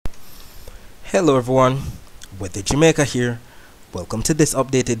Hello everyone, Weather Jamaica here. Welcome to this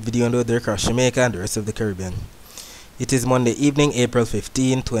updated video on the weather across Jamaica and the rest of the Caribbean. It is Monday evening, April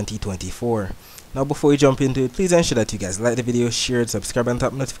 15, 2024. Now before we jump into it, please ensure that you guys like the video, share it, subscribe and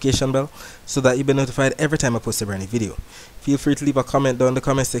tap notification bell so that you'll be notified every time I post a brand new video. Feel free to leave a comment down in the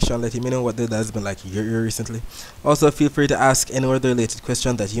comment section letting me know what the weather has been like here recently. Also feel free to ask any weather related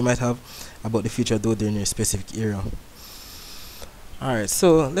question that you might have about the future of the weather in your specific area. Alright,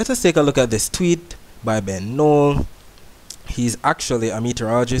 so let us take a look at this tweet by Ben Noel. He's actually a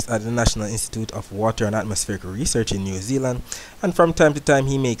meteorologist at the National Institute of Water and Atmospheric Research in New Zealand, and from time to time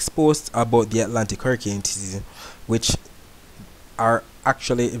he makes posts about the Atlantic hurricane season, which are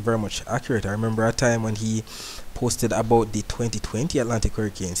actually very much accurate. I remember a time when he posted about the 2020 Atlantic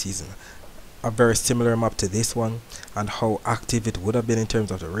hurricane season, a very similar map to this one, and how active it would have been in terms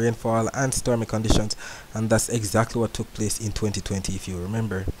of the rainfall and stormy conditions, and that's exactly what took place in 2020 if you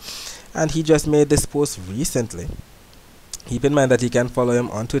remember. And he just made this post recently. Keep in mind that you can follow him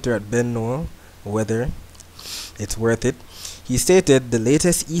on Twitter at Ben Noel Weather. It's worth it. He stated the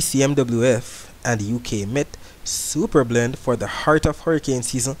latest ECMWF and UK Met super blend for the heart of hurricane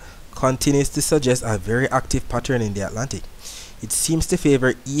season continues to suggest a very active pattern in the Atlantic. It seems to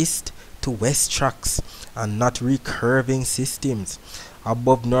favor east to west tracks and not recurving systems.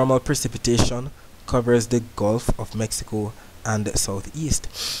 Above normal precipitation covers the Gulf of Mexico and southeast.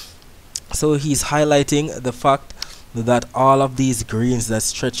 So he's highlighting the fact that all of these greens that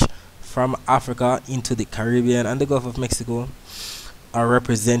stretch from Africa into the Caribbean and the Gulf of Mexico are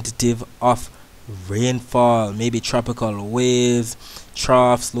representative of rainfall, maybe tropical waves,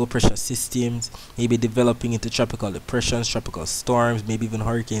 troughs, low pressure systems, maybe developing into tropical depressions, tropical storms, maybe even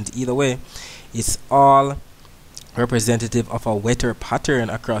hurricanes. Either way, it's all representative of a wetter pattern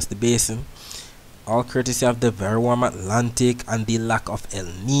across the basin, all courtesy of the very warm Atlantic and the lack of El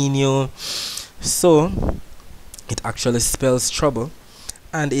Nino. So it actually spells trouble,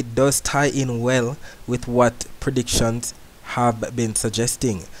 and it does tie in well with what predictions have been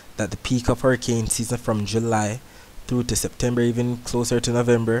suggesting, that the peak of hurricane season from July through to September, even closer to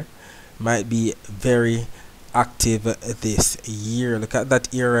November, might be very active this year. Look at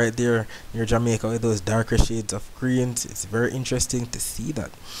that area right there near Jamaica with those darker shades of greens. It's very interesting to see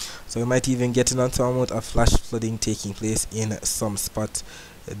that. So we might even get an amount of flash flooding taking place in some spots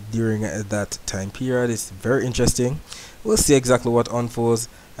during that time period. It's very interesting. We'll see exactly what unfolds,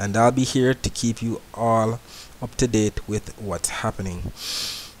 and I'll be here to keep you all up to date with what's happening.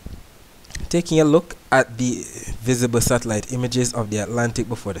 Taking a look at the visible satellite images of the Atlantic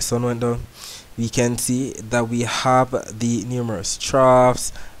before the sun went down, we can see that we have the numerous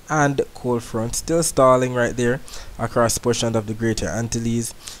troughs and cold fronts still stalling right there across portions of the Greater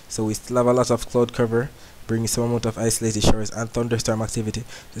Antilles. So we still have a lot of cloud cover, bringing some amount of isolated showers and thunderstorm activity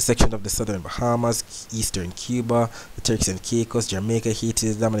to sections of the southern Bahamas, eastern Cuba, the Turks and Caicos, Jamaica, Haiti,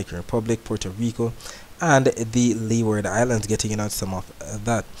 the Dominican Republic, Puerto Rico, and the Leeward Islands, getting in on some of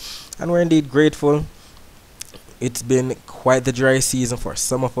that. And we're indeed grateful. It's been quite the dry season for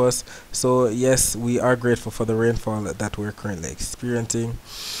some of us, so yes, we are grateful for the rainfall that we're currently experiencing.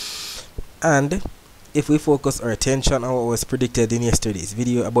 And if we focus our attention on what was predicted in yesterday's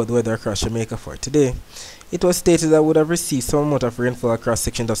video about the weather across Jamaica for today, it was stated that we would have received some amount of rainfall across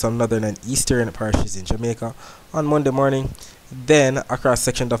sections of some northern and eastern parishes in Jamaica on Monday morning, then across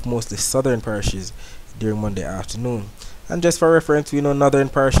sections of mostly southern parishes during Monday afternoon. And just for reference, we know northern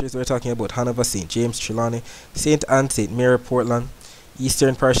parishes, we're talking about Hanover, St. James, Trelawney, St. Anne, St. Mary, Portland.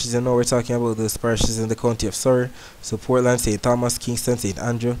 Eastern parishes, we're talking about those parishes in the county of Surrey, so Portland, St. Thomas, Kingston, St.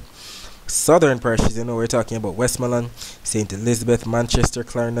 Andrew. Southern parishes, we're talking about Westmoreland, St. Elizabeth, Manchester,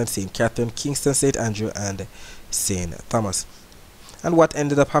 Clarendon, St. Catherine, Kingston, St. Andrew, and St. Thomas. And what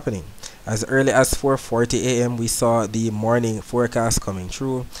ended up happening? As early as 4:40 a.m. we saw the morning forecast coming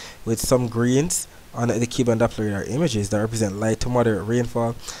through with some greens on the Cuban Doppler radar images that represent light to moderate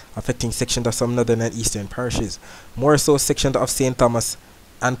rainfall affecting sections of some northern and eastern parishes, more so sections of St. Thomas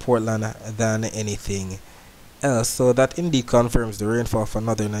and Portland than anything else. So that indeed confirms the rainfall for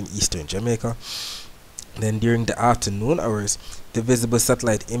northern and eastern Jamaica. Then during the afternoon hours, the visible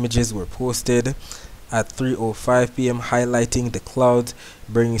satellite images were posted at 3:05 p.m. highlighting the clouds,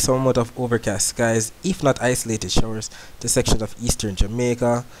 bringing some amount of overcast skies, if not isolated showers, to sections of eastern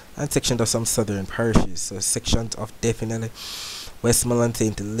Jamaica and sections of some southern parishes. So sections of definitely Westmoreland,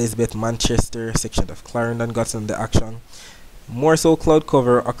 St. Elizabeth, Manchester, section of Clarendon got some of the action. More so cloud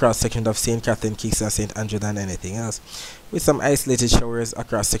cover across sections of St. Catherine, Kingston, St. Andrew than anything else, with some isolated showers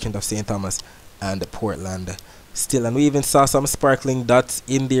across sections of St. Thomas and Portland still. And we even saw some sparkling dots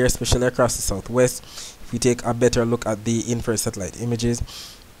in there, especially across the southwest. If we take a better look at the infrared satellite images,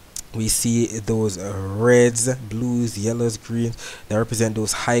 We see those reds, blues, yellows, greens that represent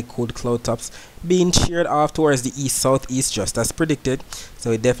those high cold cloud tops being sheared off towards the east southeast, just as predicted.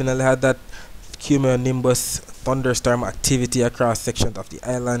 So it definitely had that cumulonimbus thunderstorm activity across sections of the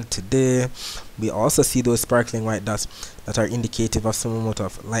island today. We also see those sparkling white dots that are indicative of some amount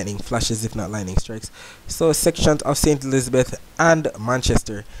of lightning flashes, if not lightning strikes. So sections of St. Elizabeth and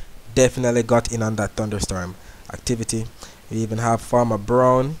Manchester definitely got in on that thunderstorm activity. We even have Farmer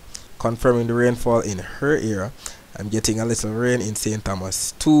Brown confirming the rainfall in her area. I'm getting a little rain in St.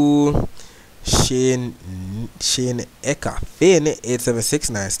 Thomas too. Shane Eka Finn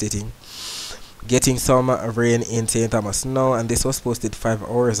 8769 stating getting some rain in St. Thomas now, and this was posted 5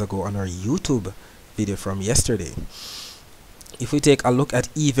 hours ago on our YouTube video from yesterday. If we take a look at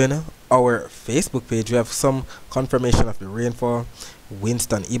even our Facebook page, we have some confirmation of the rainfall.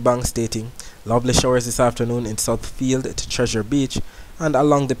 Winston Ibang stating lovely showers this afternoon in Southfield to Treasure Beach and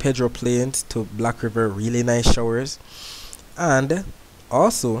along the Pedro Plains to Black River, really nice showers. And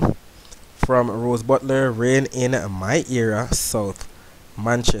also from Rose Butler, rain in my area, South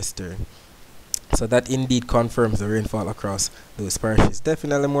Manchester. So that indeed confirms the rainfall across those parishes.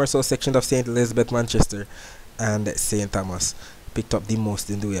 Definitely more so sections of St. Elizabeth, Manchester and St. Thomas picked up the most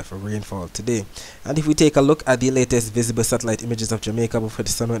in the way of rainfall today. And if we take a look at the latest visible satellite images of Jamaica before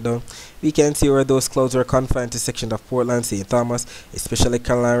the sun went down, we can see where those clouds were confined to sections of Portland, St. Thomas, especially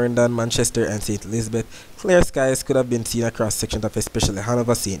Clarendon, Manchester and St. Elizabeth. Clear skies could have been seen across sections of especially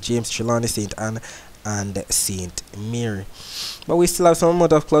Hanover, St. James, Trelawney, St. Anne and St. Mary. But we still have some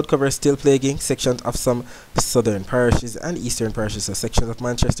amount of cloud cover still plaguing sections of some southern parishes and eastern parishes, so sections of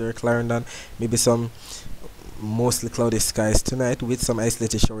Manchester, Clarendon, maybe some mostly cloudy skies tonight with some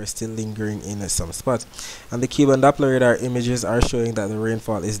isolated showers still lingering in some spots. And the Cuban Doppler radar images are showing that the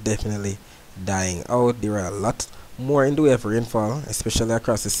rainfall is definitely dying out. There are a lot more in the way of rainfall, especially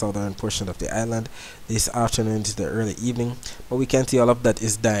across the southern portion of the island this afternoon into the early evening, but we can see all of that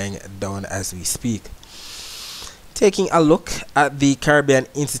is dying down as we speak. Taking a look at the Caribbean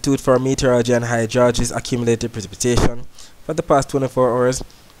Institute for Meteorology and Hydrology's accumulated precipitation for the past 24 hours,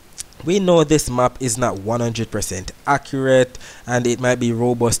 we know this map is not 100% accurate and it might be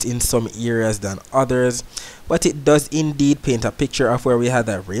robust in some areas than others, but it does indeed paint a picture of where we had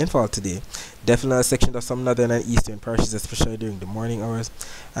that rainfall today. Definitely a section of some northern and eastern parishes, especially during the morning hours,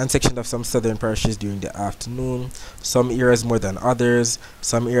 and section of some southern parishes during the afternoon. Some areas more than others,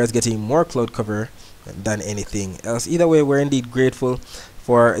 some areas getting more cloud cover than anything else. Either way, we're indeed grateful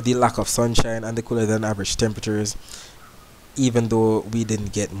for the lack of sunshine and the cooler than average temperatures, even though we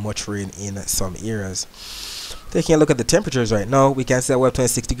didn't get much rain in some areas. Taking a look at the temperatures right now, we can see we're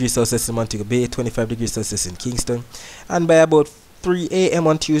 26 degrees Celsius in Montego Bay, 25 degrees Celsius in Kingston, and by about 3 a.m.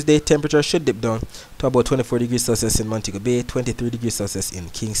 on Tuesday, temperature should dip down to about 24 degrees Celsius in Montego Bay, 23 degrees Celsius in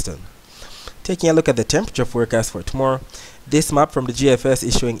Kingston. Taking a look at the temperature forecast for tomorrow, this map from the GFS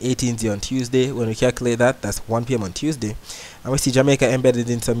is showing 18 on Tuesday. When we calculate that, that's 1 p.m. on Tuesday. And we see Jamaica embedded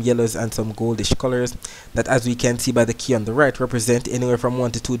in some yellows and some goldish colors that, as we can see by the key on the right, represent anywhere from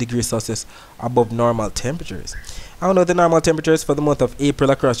 1 to 2 degrees Celsius above normal temperatures. I know the normal temperatures for the month of April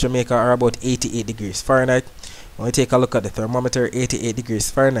across Jamaica are about 88 degrees Fahrenheit. When we take a look at the thermometer, 88 degrees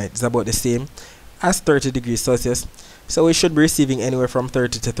Fahrenheit is about the same as 30 degrees Celsius. So we should be receiving anywhere from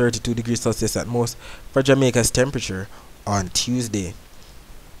 30 to 32 degrees Celsius at most for Jamaica's temperature on Tuesday.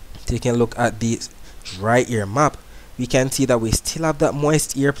 Taking a look at the dry air map, we can see that we still have that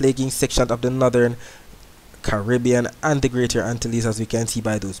moist air plaguing section of the northern Caribbean and the Greater Antilles, as we can see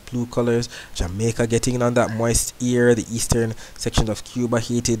by those blue colors. Jamaica getting in on that moist air, the eastern section of Cuba,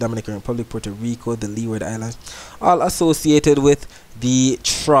 Haiti, Dominican Republic, Puerto Rico, the Leeward Islands, all associated with the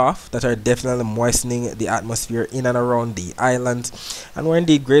trough that are definitely moistening the atmosphere in and around the islands. And we're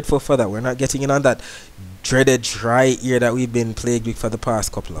indeed grateful for that. We're not getting in on that dreaded dry air that we've been plagued with for the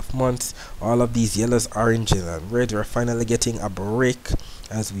past couple of months. All of these yellows, oranges and reds are finally getting a break,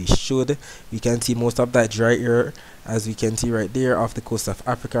 as we should. We can see most of that dry air, as we can see right there, off the coast of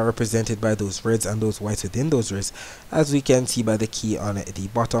Africa, represented by those reds and those whites within those reds, as we can see by the key on the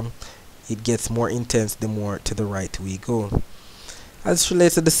bottom. It gets more intense the more to the right we go. As it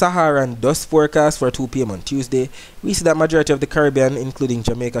relates to the Saharan dust forecast for 2 p.m. on Tuesday, we see that majority of the Caribbean, including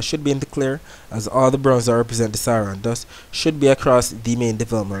Jamaica, should be in the clear, as all the browns that represent the Saharan dust should be across the main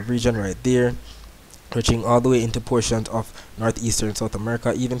development region right there, reaching all the way into portions of northeastern South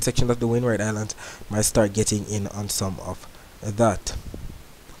America. Even sections of the Windward Islands might start getting in on some of that.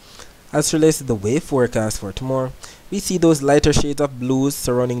 As it relates to the wave forecast for tomorrow, we see those lighter shades of blues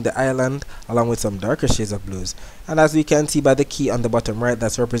surrounding the island, along with some darker shades of blues. And as we can see by the key on the bottom right,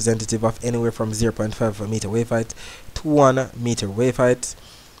 that's representative of anywhere from 0.5 meter wave height to 1 meter wave height.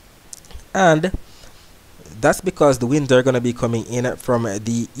 And that's because the winds are going to be coming in from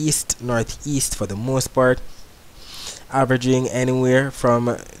the east northeast for the most part, averaging anywhere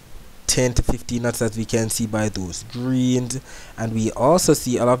from 10 to 15 knots, as we can see by those greens. And we also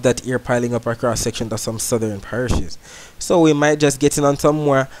see all of that air piling up across sections of some southern parishes, so we might just get in on some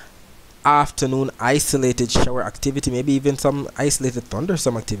more afternoon isolated shower activity, maybe even some isolated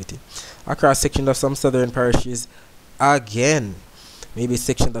thunderstorm activity across sections of some southern parishes again. Maybe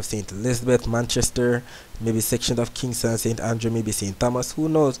sections of St. Elizabeth, Manchester, maybe sections of Kingston, St. Andrew, maybe St. Thomas. Who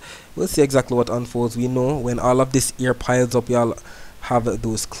knows? We'll see exactly what unfolds. We know when all of this air piles up, y'all have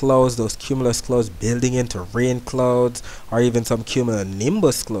those clouds, those cumulus clouds building into rain clouds, or even some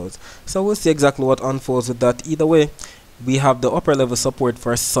cumulonimbus clouds. So we'll see exactly what unfolds with that. Either way, we have the upper level support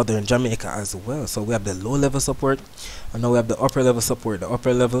for southern Jamaica as well. So we have the low level support, and now we have the upper level support. The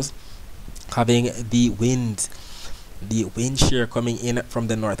upper levels having the wind shear coming in from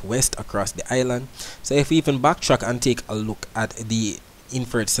the northwest across the island. So if we even backtrack and take a look at the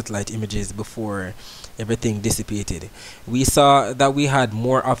infrared satellite images before everything dissipated, we saw that we had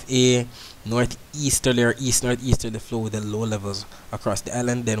more of a northeasterly or east northeasterly flow with the low levels across the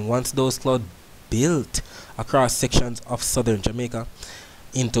island. Then once those clouds built across sections of southern Jamaica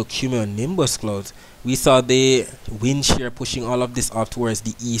into cumulonimbus clouds, we saw the wind shear pushing all of this off towards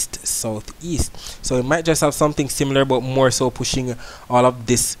the east southeast. So it might just have something similar, but more so pushing all of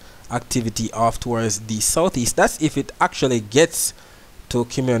this activity off towards the southeast. That's if it actually gets to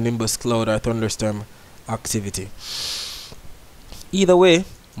cumulonimbus cloud or thunderstorm activity. Either way,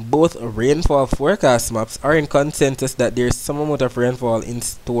 both rainfall forecast maps are in consensus that there's some amount of rainfall in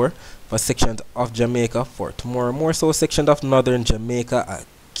store for sections of Jamaica for tomorrow. More so sections of northern Jamaica.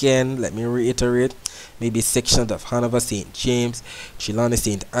 Again, let me reiterate, maybe sections of Hanover, St. James, Trelawney,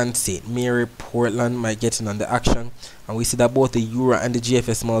 St. Anne, St. Mary, Portland might get in on the action. And we see that both the Euro and the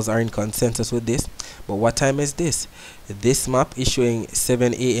GFS models are in consensus with this. But what time is this? This map is showing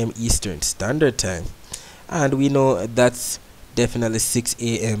 7 a.m. Eastern Standard Time. And we know that's definitely 6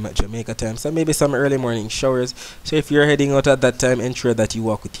 a.m. Jamaica time, so maybe some early morning showers. So if you're heading out at that time, ensure that you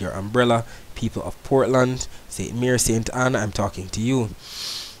walk with your umbrella. People of Portland, St. Mary, St. Anne, I'm talking to you.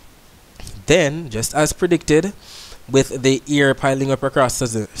 Then, just as predicted, with the air piling up across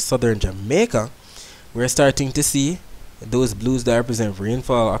southern Jamaica, we're starting to see those blues that represent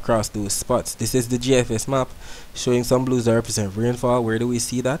rainfall across those spots. This is the GFS map showing some blues that represent rainfall. Where do we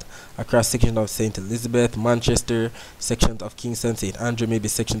see that? Across sections of St. Elizabeth, Manchester, sections of Kingston, St. Andrew, maybe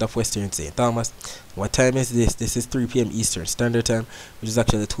sections of Western St. Thomas. What time is this? This is 3 p.m. Eastern Standard Time, which is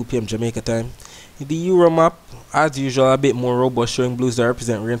actually 2 p.m. Jamaica time. The Euro map, as usual, a bit more robust, showing blues that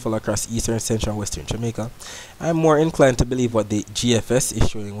represent rainfall across eastern, central, and western Jamaica. I'm more inclined to believe what the GFS is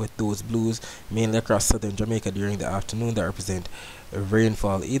showing, with those blues mainly across southern Jamaica during the afternoon that represent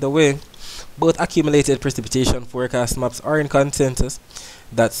rainfall. Either way, both accumulated precipitation forecast maps are in consensus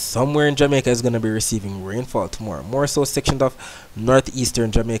that somewhere in Jamaica is going to be receiving rainfall tomorrow. More so sections of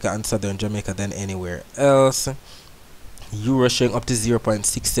northeastern Jamaica and southern Jamaica than anywhere else. Euro showing up to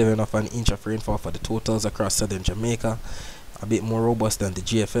 0.67 of an inch of rainfall for the totals across southern Jamaica. A bit more robust than the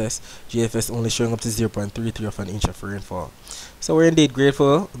GFS. GFS only showing up to 0.33 of an inch of rainfall. So we're indeed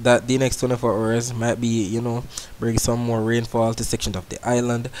grateful that the next 24 hours might be, bring some more rainfall to sections of the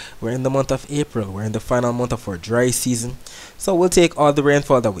island. We're in the month of April. We're in the final month of our dry season. So we'll take all the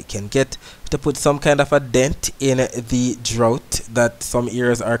rainfall that we can get to put some kind of a dent in the drought that some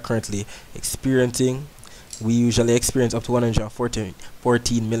areas are currently experiencing. We usually experience up to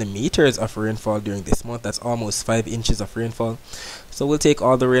 114 millimeters of rainfall during this month. That's almost 5 inches of rainfall. So we'll take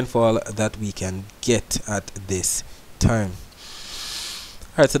all the rainfall that we can get at this time.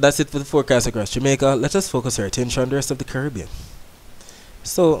 Alright, so that's it for the forecast across Jamaica. Let us focus our attention on the rest of the Caribbean.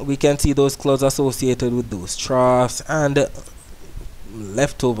 So we can see those clouds associated with those troughs and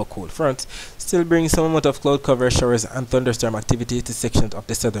leftover cold fronts still bring some amount of cloud cover, showers, and thunderstorm activity to sections of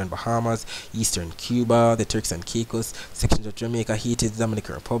the southern Bahamas, eastern Cuba, the Turks and Caicos, sections of Jamaica, Haiti, the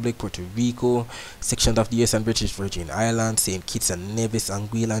Dominican Republic, Puerto Rico, sections of the US and British Virgin Islands, St. Kitts and Nevis,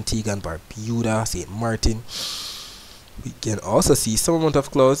 Anguilla, Antigua and Barbuda, St. Martin. We can also see some amount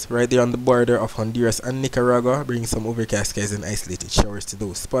of clouds right there on the border of Honduras and Nicaragua, bringing some overcast skies and isolated showers to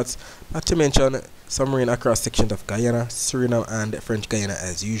those spots. Not to mention some rain across sections of Guyana, Suriname, and French Guyana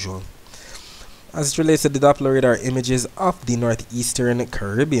as usual. As it relates to the Doppler radar images of the northeastern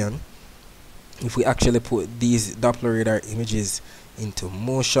Caribbean, if we actually put these Doppler radar images into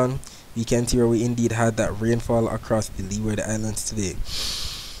motion, we can see where we indeed had that rainfall across the Leeward Islands today.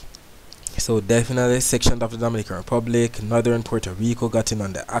 So definitely section of the Dominican Republic, northern Puerto Rico got in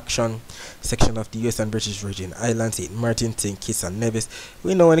on the action, section of the US and British Virgin Islands, St. Martin, St. Kitts and Nevis.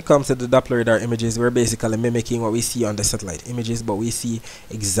 We know when it comes to the Doppler radar images, we're basically mimicking what we see on the satellite images, but we see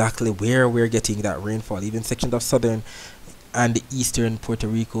exactly where we're getting that rainfall. Even section of southern and eastern Puerto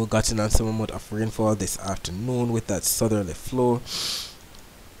Rico got in on some amount of rainfall this afternoon with that southerly flow.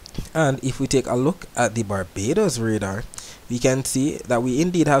 And if we take a look at the Barbados radar, we can see that we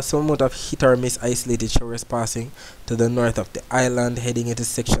indeed have some amount of hit or miss isolated showers passing to the north of the island, heading into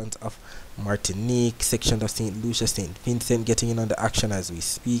sections of Martinique, section of St. Lucia, St. Vincent getting in on the action as we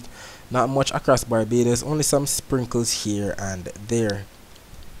speak. Not much across Barbados, only some sprinkles here and there.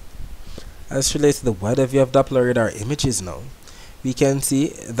 As relates to the weather view of Doppler radar images now, we can see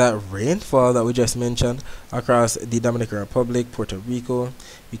that rainfall that we just mentioned across the Dominican Republic, Puerto Rico.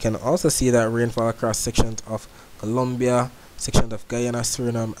 We can also see that rainfall across sections of Colombia, sections of Guyana,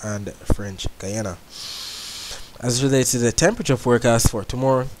 Suriname, and French Guyana. As relates to the temperature forecast for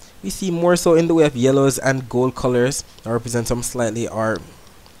tomorrow, we see more so in the way of yellows and gold colors that represent some slightly or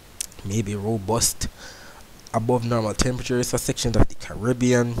maybe robust above normal temperatures for sections of the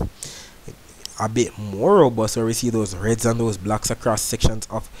Caribbean. A bit more robust where we see those reds and those blacks across sections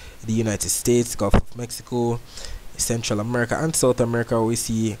of the United States, Gulf of Mexico, Central America, and South America, where we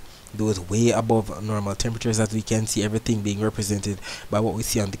see those way above normal temperatures, as we can see everything being represented by what we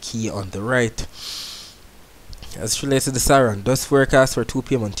see on the key on the right. As it relates to the Saharan dust forecast for 2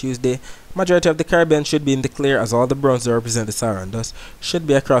 p.m. on Tuesday, majority of the Caribbean should be in the clear, as all the browns that represent the Saharan dust should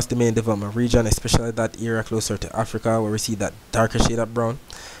be across the main development region, especially that area closer to Africa where we see that darker shade of brown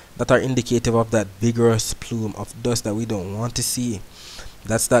that are indicative of that vigorous plume of dust that we don't want to see.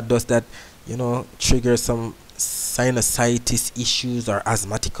 That's that dust that, you know, triggers some sinusitis issues or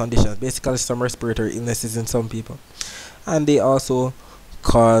asthmatic conditions, basically some respiratory illnesses in some people, and they also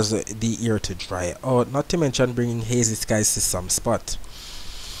cause the ear to dry out, not to mention bringing hazy skies to some spot.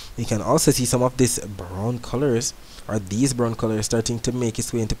 You can also see some of these brown colors, or these brown colors, starting to make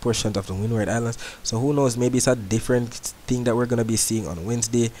its way into portions of the Windward Islands. So who knows, maybe it's a different thing that we're going to be seeing on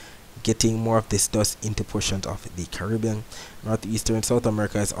Wednesday, getting more of this dust into portions of the Caribbean. Northeastern South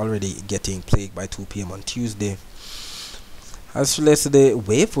America is already getting plagued by 2 p.m. on Tuesday. As relates to the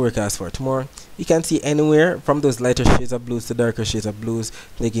wave forecast for tomorrow, you can see anywhere from those lighter shades of blues to darker shades of blues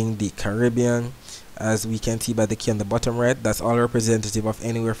plaguing the Caribbean. As we can see by the key on the bottom right, that's all representative of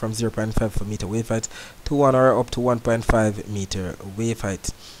anywhere from 0.5 meter wave height to 1 or up to 1.5 meter wave height.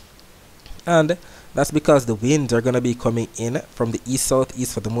 And that's because the winds are going to be coming in from the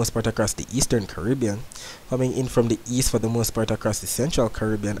east-southeast for the most part across the eastern Caribbean, coming in from the east for the most part across the central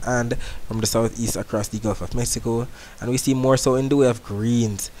Caribbean, and from the southeast across the Gulf of Mexico. And we see more so in the way of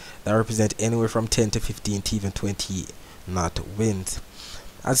greens that represent anywhere from 10 to 15 to even 20 knot winds.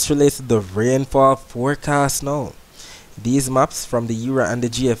 As it relates to the rainfall forecast now, these maps from the EURA and the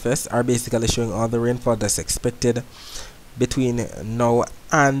GFS are basically showing all the rainfall that's expected between now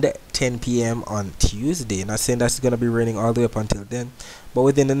and 10 p.m. on Tuesday. Not saying that's going to be raining all the way up until then, but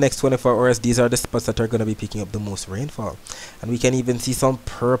within the next 24 hours, these are the spots that are going to be picking up the most rainfall. And we can even see some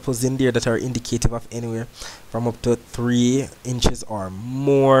purples in there that are indicative of anywhere from up to 3 inches or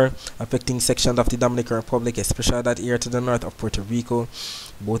more, affecting sections of the Dominican Republic, especially that area to the north of Puerto Rico.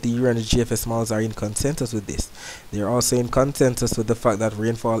 Both the EURA and the GFS models are in consensus with this. They are also in consensus with the fact that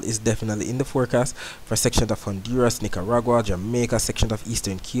rainfall is definitely in the forecast for sections of Honduras, Nicaragua, Jamaica, sections of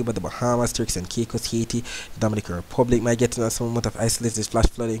eastern Cuba, the Bahamas, Turks and Caicos, Haiti, the Dominican Republic might get on some amount of isolated flash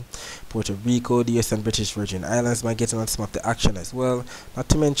flooding. Puerto Rico, the US and British Virgin Islands might get on some of the action as well. Not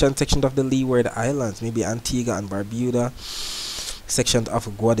to mention sections of the Leeward Islands, maybe Antigua and Barbuda, sections of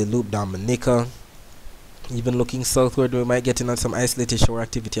Guadeloupe, Dominica. Even looking southward, we might get in on some isolated shower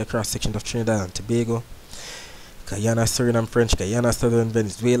activity across sections of Trinidad and Tobago, Guyana, Suriname, French Guyana, southern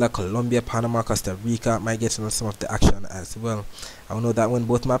Venezuela, Colombia, Panama, Costa Rica might get in on some of the action as well. I know that when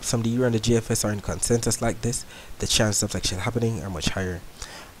both maps from the EURA and the GFS are in consensus like this, the chances of actually happening are much higher.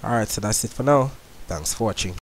 Alright, so that's it for now. Thanks for watching.